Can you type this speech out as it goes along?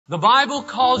The Bible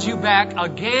calls you back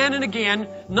again and again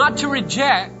not to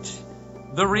reject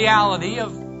the reality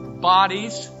of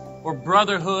bodies or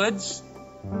brotherhoods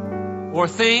or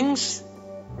things,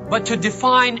 but to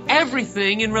define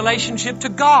everything in relationship to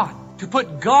God, to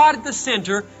put God at the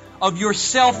center of your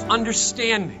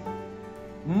self-understanding,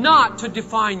 not to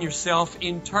define yourself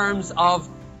in terms of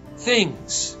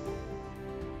things.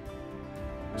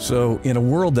 So, in a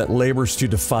world that labors to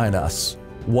define us,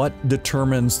 what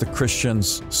determines the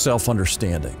Christian's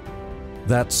self-understanding?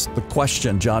 That's the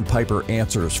question John Piper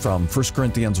answers from 1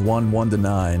 Corinthians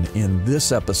 1:1-9 in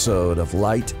this episode of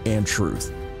Light and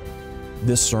Truth.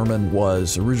 This sermon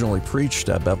was originally preached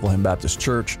at Bethlehem Baptist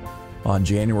Church on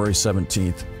January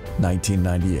 17th,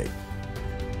 1998.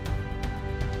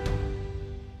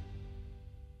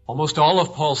 Almost all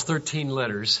of Paul's 13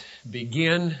 letters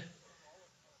begin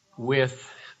with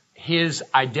his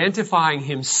identifying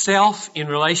himself in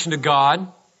relation to God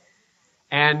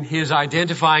and his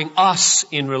identifying us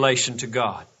in relation to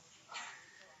God.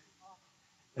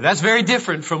 That's very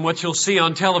different from what you'll see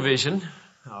on television.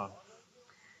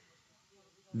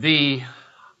 The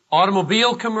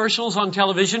automobile commercials on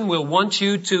television will want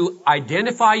you to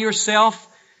identify yourself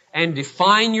and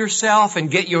define yourself and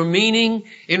get your meaning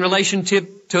in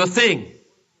relationship to a thing.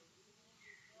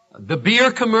 The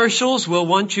beer commercials will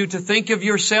want you to think of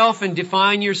yourself and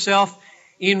define yourself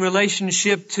in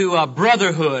relationship to a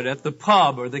brotherhood at the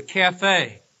pub or the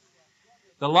cafe.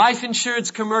 The life insurance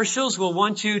commercials will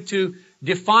want you to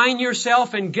define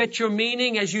yourself and get your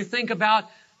meaning as you think about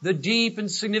the deep and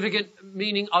significant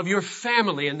meaning of your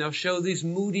family. And they'll show these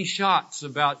moody shots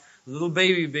about a little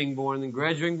baby being born and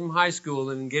graduating from high school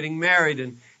and getting married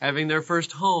and having their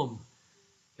first home.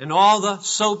 And all the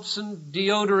soaps and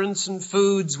deodorants and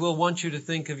foods will want you to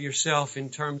think of yourself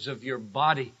in terms of your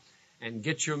body and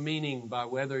get your meaning by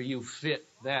whether you fit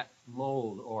that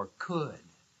mold or could.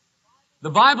 The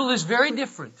Bible is very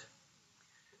different.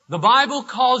 The Bible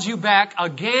calls you back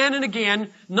again and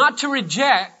again not to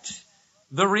reject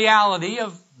the reality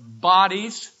of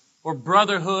bodies or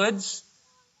brotherhoods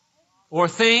or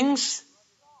things,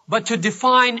 but to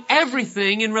define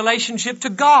everything in relationship to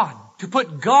God. To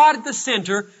put God at the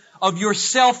center of your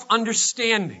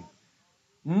self-understanding.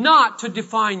 Not to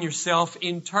define yourself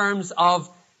in terms of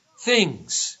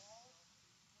things.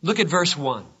 Look at verse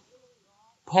 1.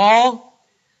 Paul,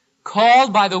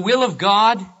 called by the will of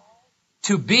God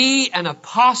to be an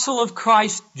apostle of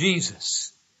Christ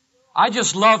Jesus. I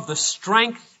just love the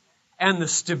strength and the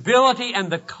stability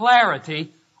and the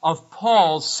clarity of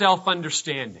Paul's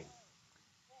self-understanding.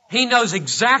 He knows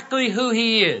exactly who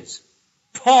he is.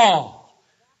 Paul,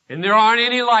 and there aren't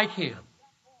any like him,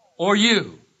 or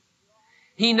you.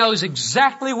 He knows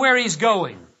exactly where he's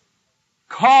going,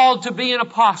 called to be an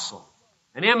apostle,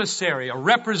 an emissary, a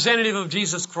representative of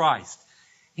Jesus Christ.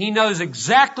 He knows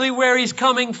exactly where he's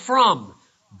coming from,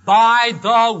 by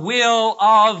the will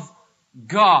of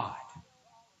God.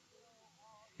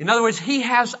 In other words, he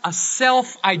has a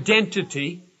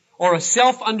self-identity or a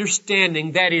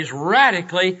self-understanding that is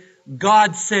radically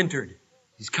God-centered.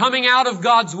 He's coming out of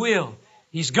God's will.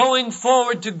 He's going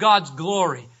forward to God's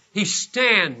glory. He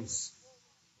stands.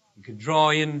 You could draw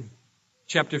in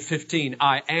chapter 15,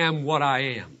 I am what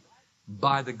I am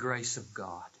by the grace of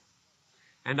God.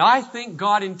 And I think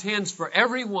God intends for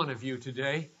every one of you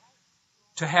today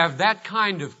to have that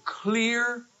kind of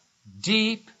clear,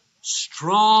 deep,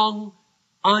 strong,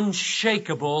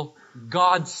 unshakable,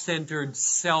 God-centered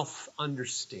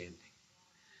self-understanding.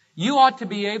 You ought to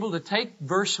be able to take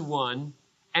verse 1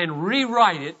 and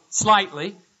rewrite it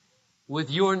slightly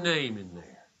with your name in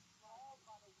there.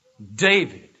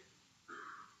 David,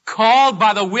 called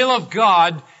by the will of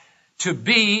God to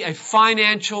be a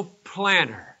financial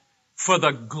planner for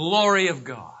the glory of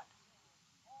God.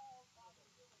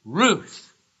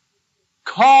 Ruth,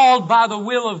 called by the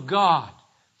will of God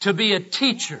to be a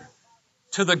teacher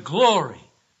to the glory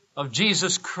of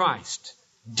Jesus Christ.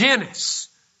 Dennis,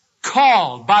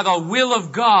 called by the will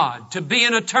of God to be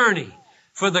an attorney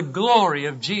for the glory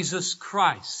of Jesus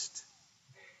Christ.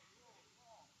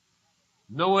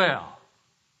 Noel,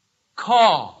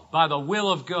 called by the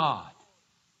will of God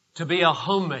to be a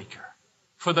homemaker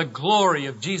for the glory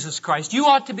of Jesus Christ. You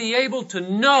ought to be able to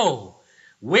know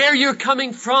where you're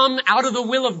coming from out of the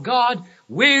will of God,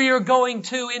 where you're going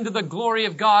to into the glory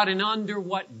of God, and under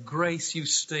what grace you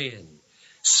stand,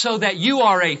 so that you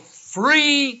are a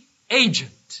free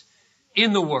agent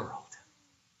in the world.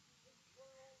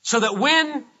 So that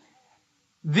when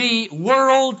the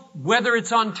world, whether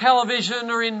it's on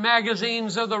television or in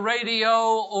magazines or the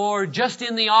radio or just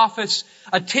in the office,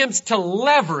 attempts to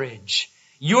leverage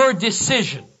your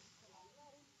decision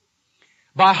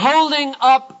by holding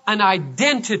up an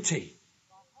identity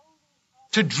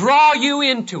to draw you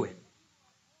into it,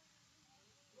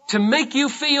 to make you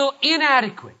feel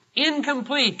inadequate,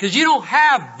 incomplete, because you don't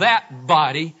have that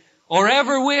body or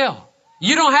ever will.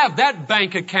 You don't have that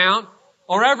bank account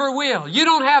or ever will. You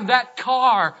don't have that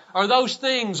car or those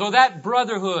things or that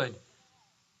brotherhood.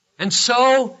 And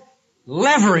so,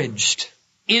 leveraged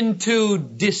into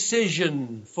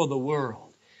decision for the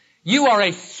world. You are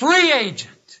a free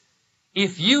agent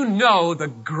if you know the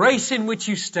grace in which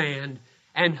you stand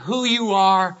and who you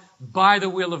are by the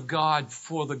will of God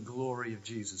for the glory of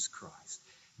Jesus Christ.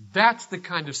 That's the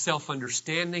kind of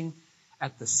self-understanding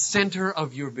at the center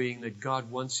of your being that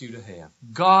God wants you to have.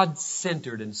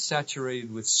 God-centered and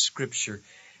saturated with Scripture.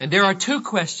 And there are two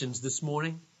questions this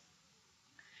morning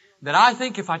that I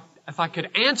think if I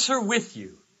could answer with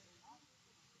you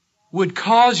would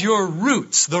cause your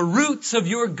roots, the roots of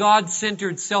your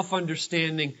God-centered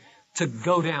self-understanding to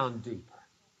go down deeper.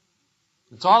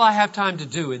 That's all I have time to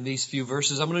do in these few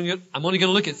verses. I'm only going to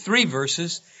look at 3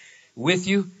 verses with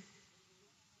you.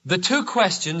 The two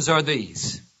questions are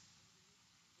these.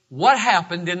 What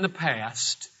happened in the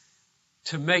past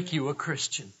to make you a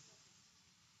Christian?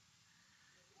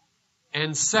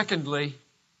 And secondly,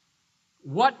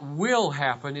 what will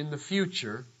happen in the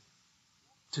future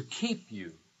to keep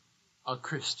you a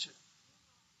Christian?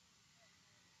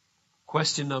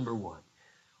 Question number 1.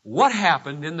 What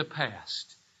happened in the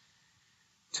past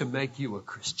to make you a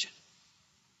Christian?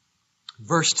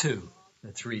 Verse 2.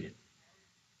 Let's read it.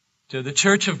 To the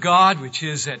church of God which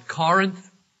is at Corinth,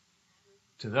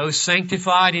 to those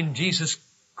sanctified in Jesus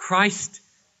Christ,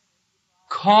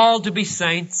 called to be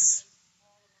saints,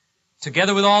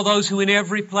 together with all those who in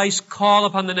every place call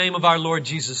upon the name of our Lord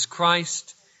Jesus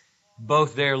Christ,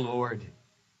 both their Lord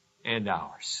and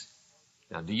ours.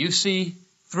 Now, do you see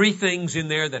 3 things in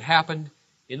there that happened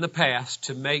in the past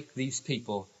to make these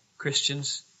people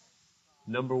Christians?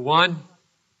 Number 1,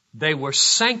 they were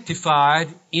sanctified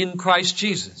in Christ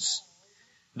Jesus.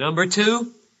 Number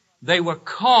 2, they were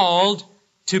called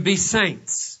to be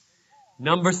saints.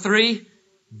 Number 3,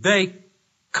 they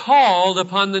called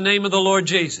upon the name of the Lord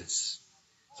Jesus.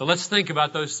 So let's think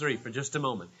about those 3 for just a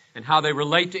moment and how they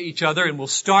relate to each other. And we'll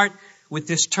start with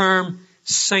this term,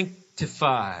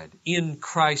 sanctified in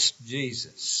Christ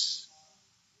Jesus.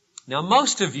 Now,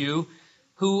 most of you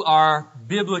who are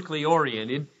biblically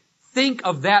oriented think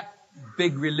of that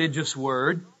big religious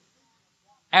word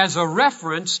as a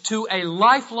reference to a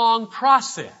lifelong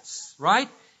process, right?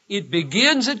 It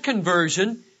begins at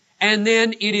conversion and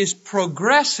then it is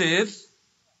progressive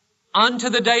unto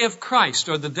the day of Christ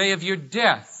or the day of your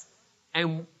death,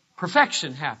 and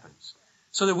perfection happens.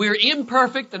 So that we're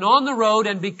imperfect and on the road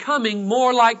and becoming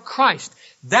more like Christ.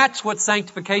 That's what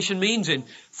sanctification means in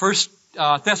 1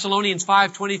 Thessalonians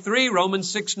 5:23,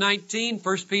 Romans 6:19,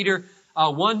 1 Peter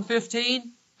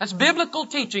 1:15. That's biblical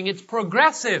teaching. It's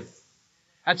progressive.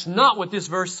 That's not what this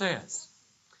verse says,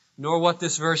 nor what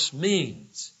this verse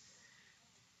means.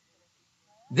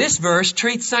 This verse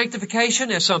treats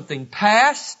sanctification as something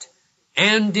past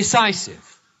and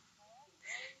decisive.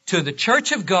 To the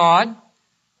church of God,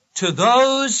 to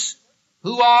those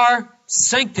who are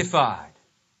sanctified.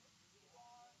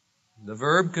 The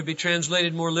verb could be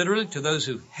translated more literally, to those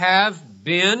who have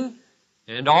been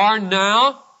and are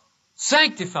now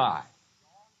sanctified.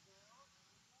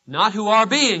 Not who are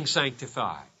being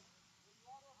sanctified.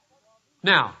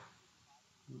 Now,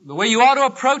 the way you ought to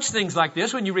approach things like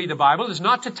this when you read the Bible is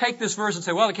not to take this verse and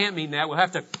say, well, it can't mean that. We'll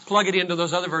have to plug it into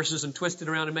those other verses and twist it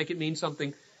around and make it mean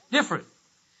something different.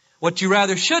 What you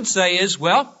rather should say is,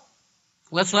 well,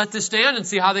 let's let this stand and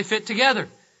see how they fit together.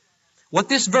 What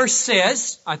this verse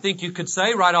says, I think you could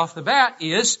say right off the bat,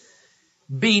 is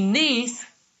beneath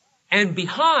and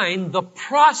behind the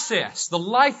process, the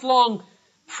lifelong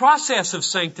process of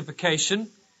sanctification,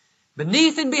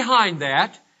 beneath and behind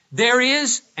that, there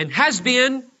is and has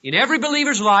been in every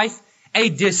believer's life a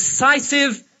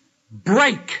decisive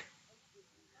break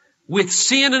with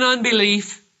sin and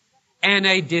unbelief and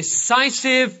a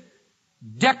decisive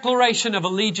declaration of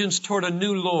allegiance toward a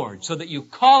new Lord, so that you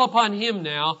call upon Him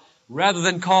now rather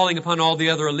than calling upon all the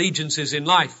other allegiances in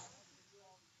life.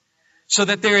 So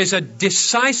that there is a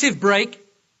decisive break,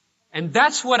 and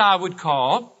that's what I would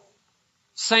call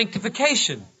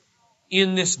sanctification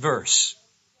in this verse.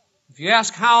 If you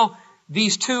ask how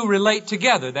these two relate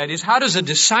together, that is, how does a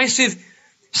decisive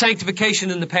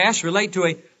sanctification in the past relate to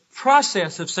a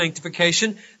process of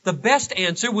sanctification, the best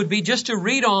answer would be just to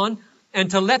read on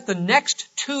and to let the next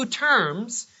 2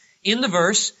 terms in the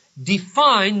verse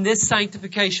define this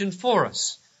sanctification for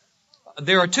us.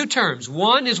 There are 2 terms.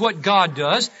 One is what God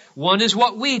does. One is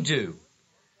what we do.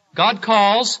 God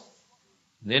calls,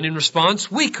 then in response,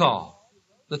 we call.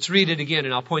 Let's read it again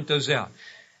and I'll point those out.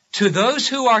 To those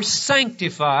who are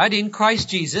sanctified in Christ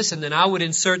Jesus, and then I would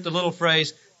insert the little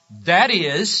phrase, that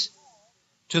is,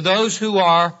 to those who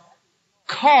are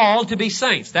called to be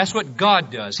saints. That's what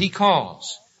God does. He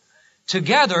calls.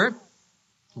 Together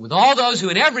with all those who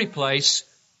in every place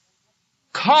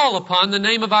call upon the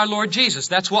name of our Lord Jesus.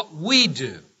 That's what we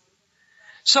do.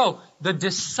 So, the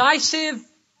decisive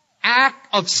act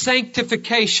of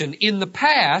sanctification in the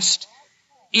past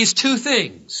is two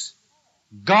things.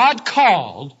 God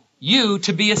called you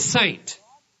to be a saint.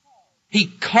 He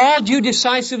called you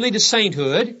decisively to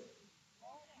sainthood,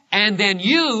 and then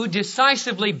you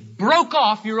decisively broke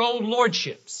off your old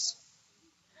lordships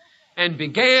and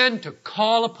began to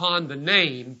call upon the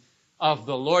name of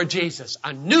the Lord Jesus.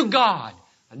 A new God,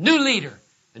 a new leader,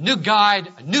 a new guide,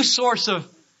 a new source of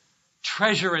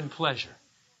treasure and pleasure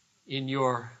in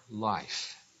your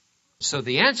life. So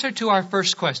the answer to our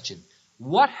first question,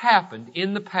 what happened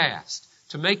in the past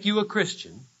to make you a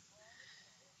Christian,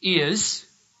 is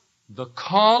the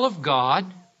call of God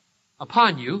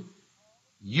upon you,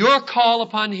 your call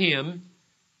upon Him,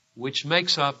 which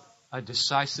makes up a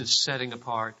decisive setting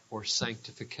apart or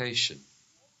sanctification.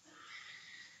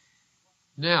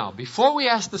 Now, before we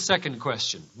ask the second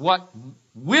question, what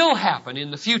will happen in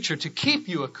the future to keep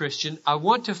you a Christian, I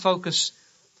want to focus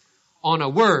on a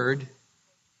word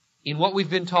in what we've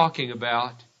been talking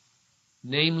about,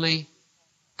 namely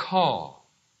call.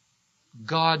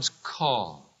 God's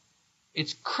call.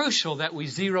 It's crucial that we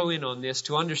zero in on this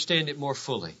to understand it more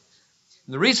fully.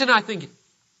 And the reason I think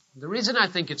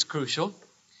it's crucial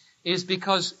is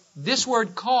because this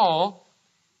word call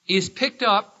is picked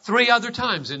up 3 other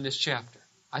times in this chapter.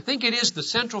 I think it is the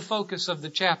central focus of the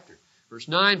chapter. Verse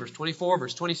 9, verse 24,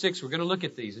 verse 26, we're going to look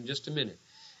at these in just a minute.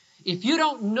 If you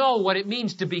don't know what it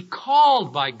means to be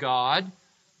called by God,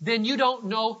 then you don't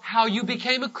know how you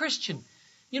became a Christian.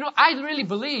 You know, I really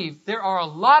believe there are a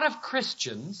lot of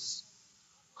Christians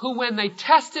who, when they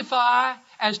testify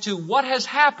as to what has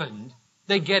happened,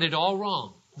 they get it all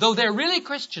wrong. Though they're really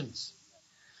Christians.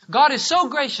 God is so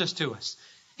gracious to us.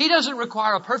 He doesn't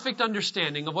require a perfect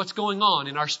understanding of what's going on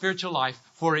in our spiritual life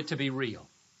for it to be real.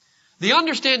 The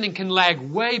understanding can lag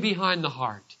way behind the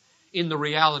heart in the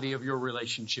reality of your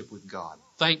relationship with God.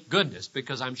 Thank goodness,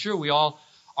 because I'm sure we all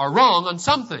are wrong on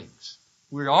some things.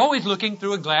 We're always looking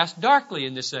through a glass darkly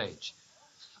in this age.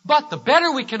 But the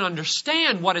better we can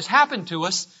understand what has happened to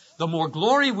us, the more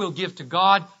glory we'll give to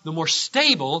God, the more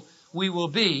stable we will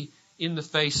be in the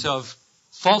face of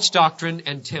false doctrine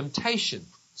and temptation.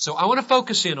 So I want to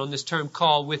focus in on this term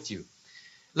call with you.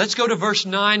 Let's go to verse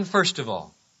 9 first of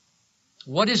all.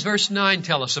 What does verse 9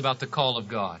 tell us about the call of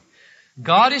God?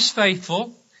 God is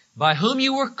faithful, by whom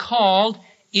you were called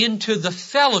into the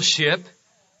fellowship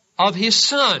of His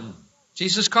Son,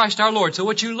 Jesus Christ our Lord. So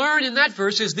what you learn in that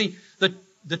verse is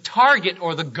the target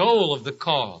or the goal of the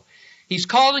call. He's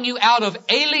calling you out of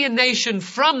alienation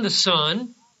from the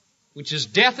Son, which is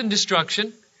death and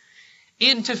destruction,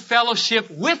 into fellowship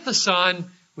with the Son,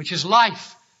 which is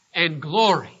life and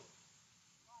glory.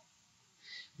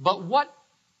 But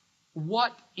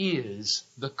what is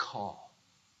the call?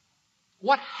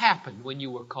 What happened when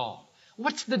you were called?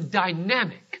 What's the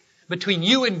dynamic between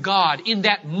you and God in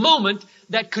that moment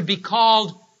that could be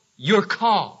called your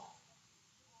call?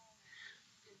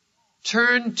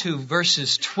 Turn to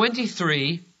verses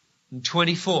 23 and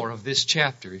 24 of this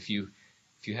chapter if you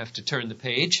have to turn the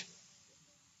page.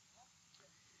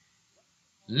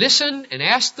 Listen and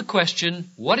ask the question,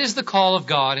 what is the call of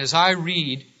God, as I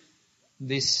read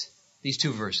these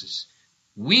 2 verses.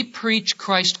 We preach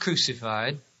Christ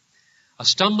crucified, a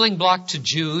stumbling block to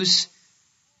Jews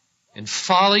and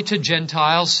folly to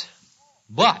Gentiles,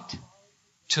 but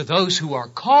to those who are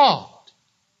called,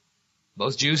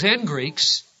 both Jews and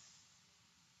Greeks,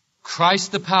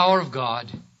 Christ the power of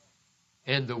God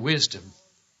and the wisdom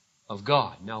of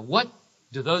God. Now, what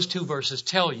do those 2 verses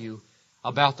tell you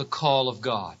about the call of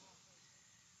God?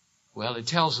 Well, it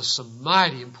tells us some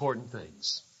mighty important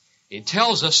things. It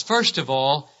tells us, first of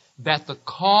all, that the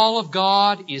call of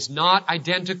God is not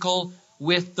identical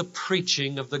with the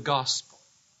preaching of the gospel.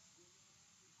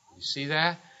 You see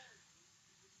that?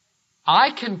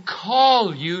 I can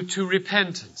call you to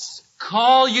repentance,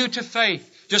 call you to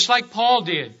faith, just like Paul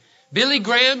did. Billy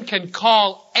Graham can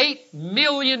call 8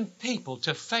 million people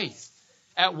to faith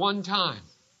at one time.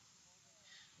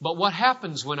 But what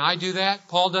happens when I do that?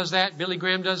 Paul does that, Billy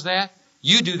Graham does that.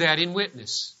 You do that in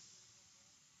witness.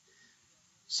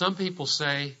 Some people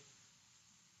say,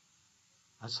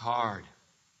 that's hard.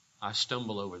 I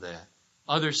stumble over that.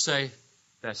 Others say,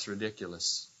 that's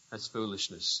ridiculous. That's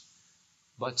foolishness.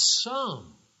 But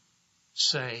some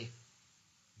say,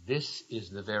 this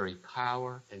is the very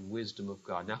power and wisdom of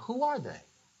God. Now, who are they?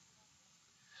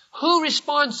 Who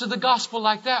responds to the gospel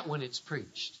like that when it's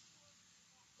preached?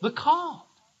 The called.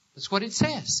 That's what it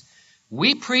says.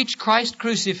 We preach Christ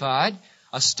crucified,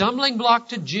 a stumbling block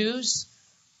to Jews,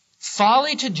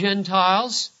 folly to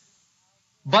Gentiles.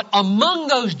 But among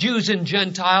those Jews and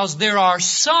Gentiles, there are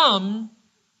some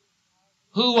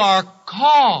who are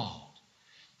called.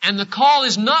 And the call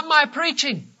is not my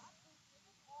preaching.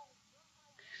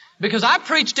 Because I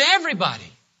preach to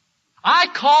everybody. I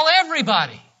call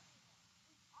everybody.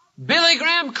 Billy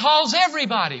Graham calls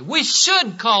everybody. We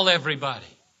should call everybody.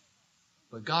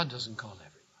 But God doesn't call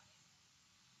everybody.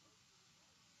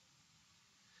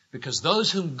 Because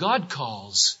those whom God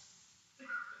calls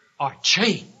are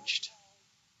changed.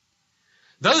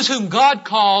 Those whom God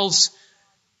calls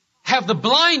have the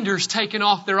blinders taken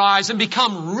off their eyes and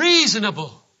become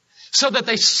reasonable so that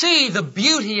they see the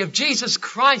beauty of Jesus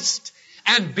Christ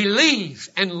and believe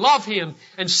and love Him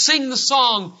and sing the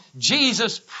song,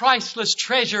 Jesus, priceless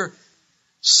treasure,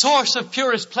 source of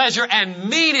purest pleasure, and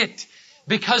mean it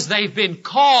because they've been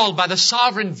called by the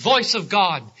sovereign voice of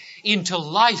God into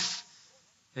life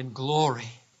and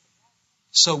glory.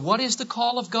 So what is the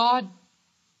call of God?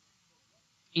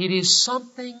 It is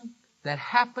something that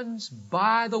happens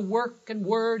by the work and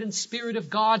word and Spirit of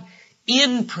God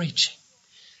in preaching,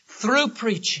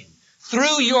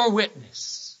 through your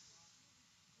witness,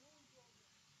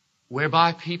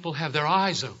 whereby people have their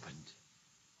eyes opened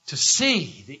to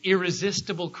see the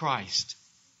irresistible Christ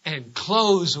and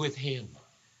close with Him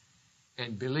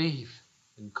and believe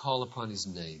and call upon His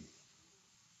name.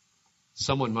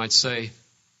 Someone might say,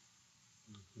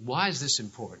 why is this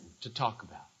important to talk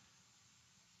about?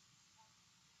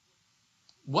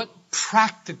 What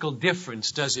practical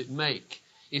difference does it make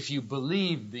if you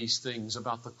believe these things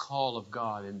about the call of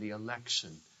God and the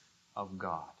election of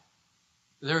God?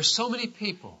 There are so many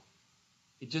people,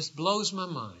 it just blows my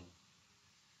mind,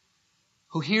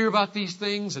 who hear about these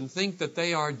things and think that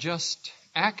they are just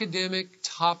academic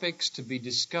topics to be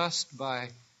discussed by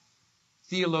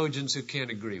theologians who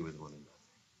can't agree with one another,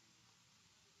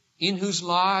 in whose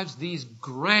lives these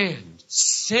grand,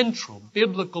 central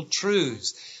biblical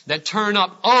truths that turn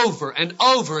up over and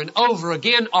over and over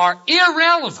again are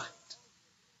irrelevant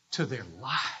to their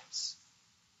lives.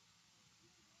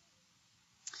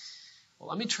 Well,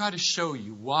 let me try to show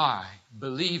you why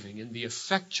believing in the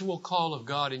effectual call of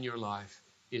God in your life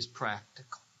is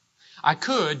practical. I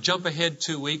could jump ahead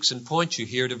 2 weeks and point you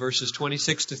here to verses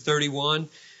 26 to 31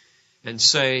 and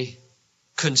say,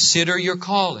 consider your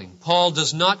calling. Paul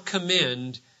does not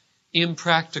commend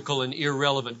impractical and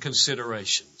irrelevant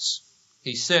considerations.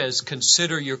 He says,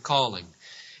 consider your calling.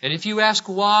 And if you ask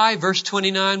why, verse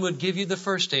 29 would give you the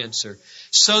first answer.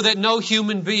 So that no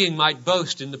human being might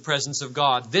boast in the presence of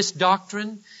God. This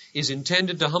doctrine is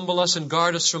intended to humble us and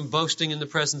guard us from boasting in the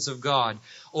presence of God.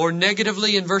 Or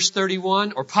negatively in verse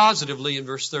 31, or positively in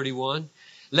verse 31,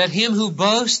 let him who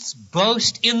boasts,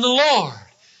 boast in the Lord.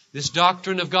 This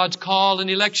doctrine of God's call and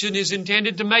election is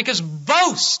intended to make us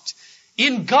boast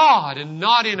in God and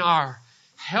not in our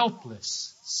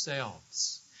helpless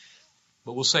selves.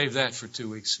 But we'll save that for 2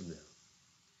 weeks from now.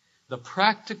 The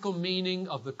practical meaning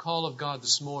of the call of God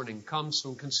this morning comes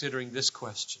from considering this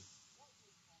question.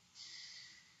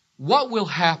 What will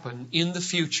happen in the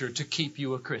future to keep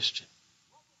you a Christian?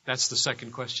 That's the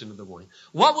second question of the morning.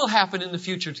 What will happen in the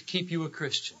future to keep you a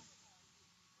Christian?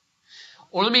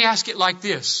 Or let me ask it like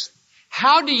this.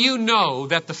 How do you know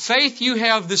that the faith you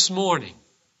have this morning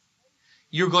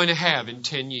you're going to have in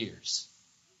 10 years?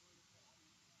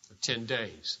 Or 10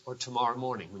 days? Or tomorrow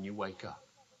morning when you wake up?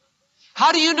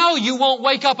 How do you know you won't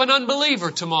wake up an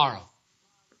unbeliever tomorrow?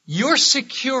 Your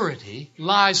security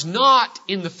lies not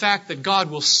in the fact that God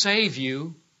will save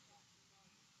you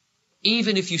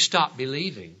even if you stop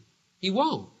believing. He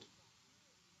won't.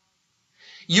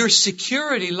 Your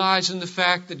security lies in the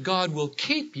fact that God will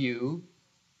keep you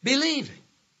believing.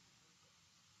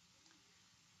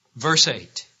 Verse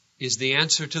 8 is the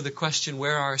answer to the question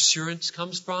where our assurance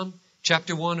comes from.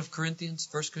 Chapter 1 of Corinthians,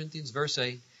 1 Corinthians, verse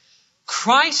 8.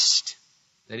 Christ,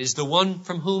 that is the one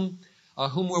from whom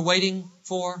we're waiting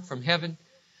for from heaven,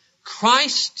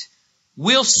 Christ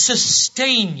will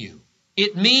sustain you.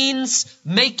 It means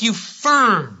make you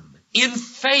firm in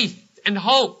faith and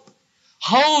hope.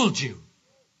 Hold you.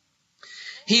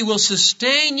 He will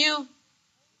sustain you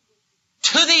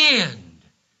to the end,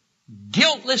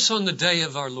 guiltless on the day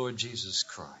of our Lord Jesus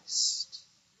Christ.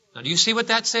 Now, do you see what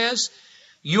that says?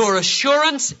 Your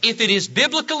assurance, if it is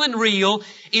biblical and real,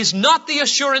 is not the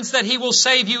assurance that He will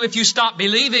save you if you stop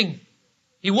believing.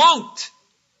 He won't.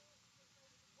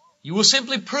 You will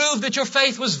simply prove that your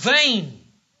faith was vain.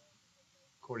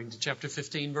 According to chapter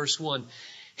 15, verse 1.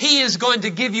 He is going to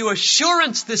give you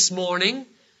assurance this morning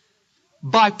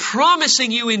by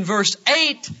promising you in verse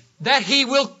 8 that He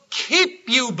will keep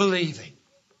you believing.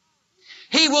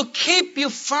 He will keep you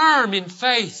firm in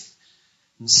faith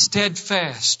and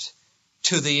steadfast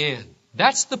to the end.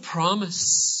 That's the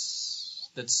promise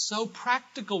that's so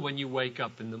practical when you wake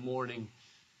up in the morning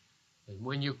and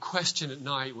when you question at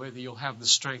night whether you'll have the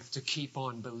strength to keep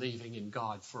on believing in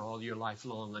God for all your life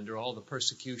long under all the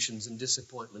persecutions and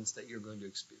disappointments that you're going to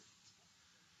experience.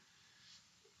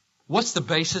 What's the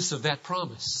basis of that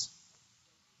promise?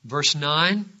 Verse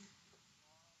 9,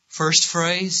 first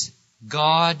phrase,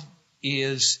 God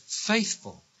is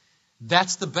faithful.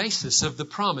 That's the basis of the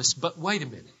promise. But wait a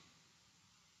minute.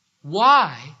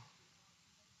 Why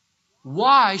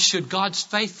should God's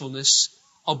faithfulness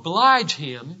oblige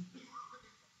Him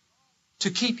to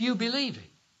keep you believing?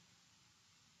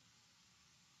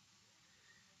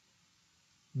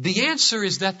 The answer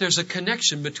is that there's a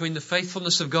connection between the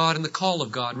faithfulness of God and the call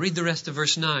of God. Read the rest of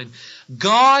verse 9.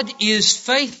 God is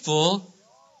faithful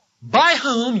by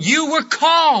whom you were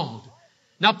called.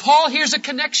 Now, Paul hears a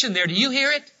connection there. Do you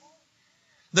hear it?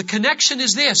 The connection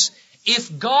is this.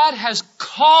 If God has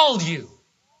called you,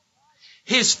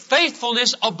 His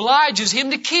faithfulness obliges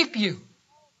Him to keep you.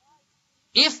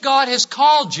 If God has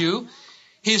called you,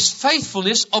 His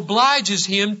faithfulness obliges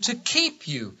Him to keep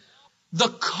you. The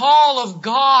call of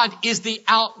God is the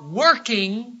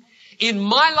outworking in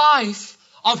my life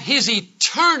of His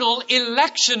eternal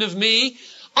election of me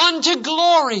unto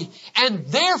glory. And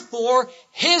therefore,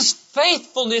 His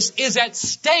faithfulness is at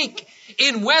stake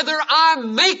in whether I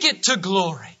make it to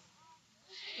glory.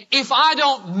 If I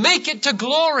don't make it to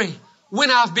glory when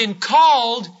I've been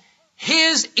called,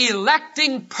 His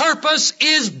electing purpose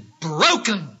is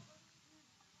broken.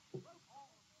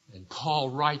 And Paul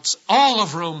writes all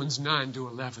of Romans 9 to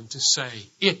 11 to say,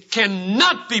 it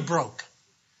cannot be broken.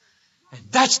 And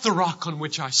that's the rock on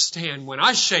which I stand when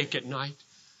I shake at night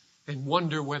and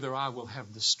wonder whether I will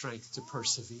have the strength to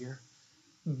persevere.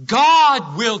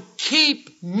 God will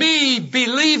keep me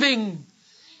believing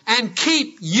and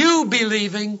keep you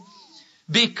believing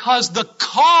because the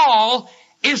call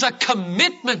is a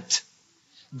commitment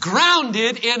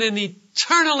grounded in an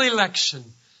eternal election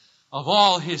of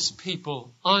all His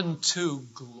people unto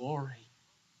glory.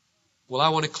 Well, I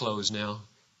want to close now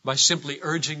by simply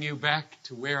urging you back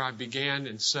to where I began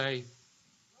and say,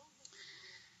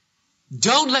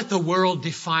 don't let the world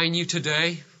define you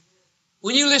today.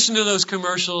 When you listen to those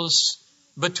commercials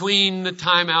between the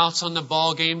timeouts on the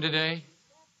ball game today,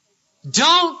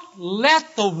 don't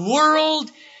let the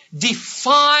world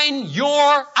define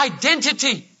your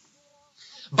identity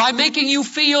by making you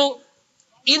feel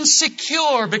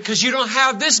insecure because you don't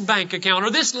have this bank account or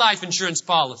this life insurance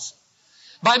policy.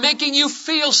 By making you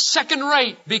feel second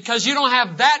rate because you don't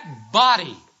have that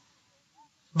body.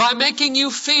 By making you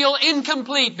feel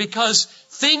incomplete because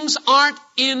things aren't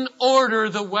in order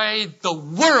the way the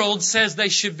world says they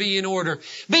should be in order.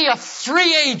 Be a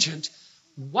free agent.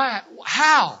 Why?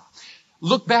 How?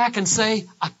 Look back and say,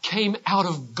 I came out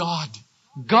of God.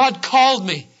 God called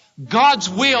me. God's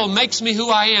will makes me who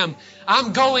I am.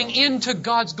 I'm going into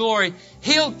God's glory.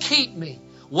 He'll keep me.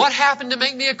 What happened to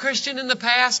make me a Christian in the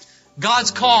past?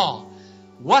 God's call.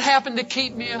 What happened to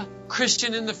keep me a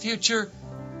Christian in the future?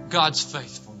 God's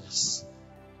faithfulness.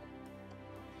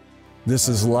 This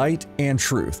is Light and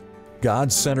Truth,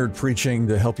 God-centered preaching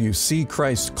to help you see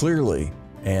Christ clearly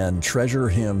and treasure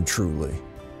Him truly.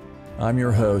 I'm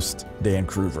your host, Dan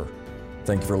Kruver.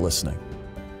 Thank you for listening.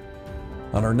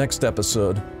 On our next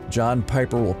episode, John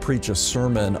Piper will preach a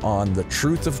sermon on the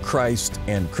truth of Christ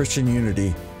and Christian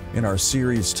unity in our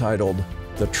series titled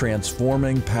The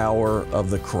Transforming Power of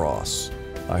the Cross.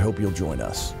 I hope you'll join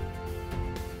us.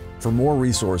 For more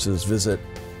resources, visit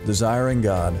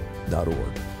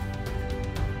desiringgod.org.